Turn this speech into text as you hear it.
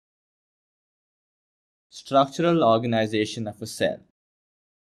Structural organization of a cell.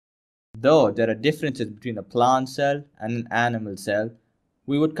 Though there are differences between a plant cell and an animal cell,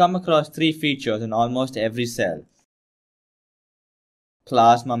 we would come across three features in almost every cell: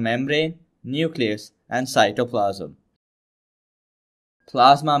 plasma membrane, nucleus, and cytoplasm.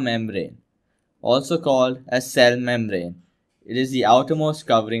 Plasma membrane, also called as cell membrane, it is the outermost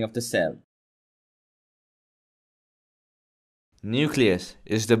covering of the cell. Nucleus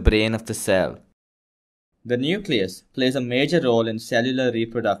is the brain of the cell. The nucleus plays a major role in cellular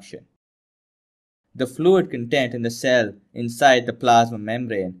reproduction. The fluid content in the cell inside the plasma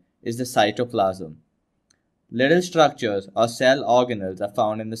membrane is the cytoplasm. Little structures or cell organelles are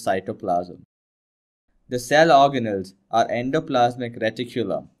found in the cytoplasm. The cell organelles are endoplasmic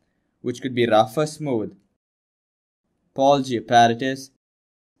reticulum, which could be rough or smooth, Golgi apparatus,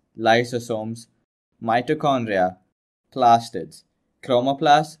 lysosomes, mitochondria, plastids,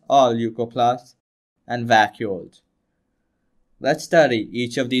 chromoplasts or leucoplasts, and vacuoles. Let's study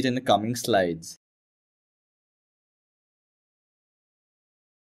each of these in the coming slides.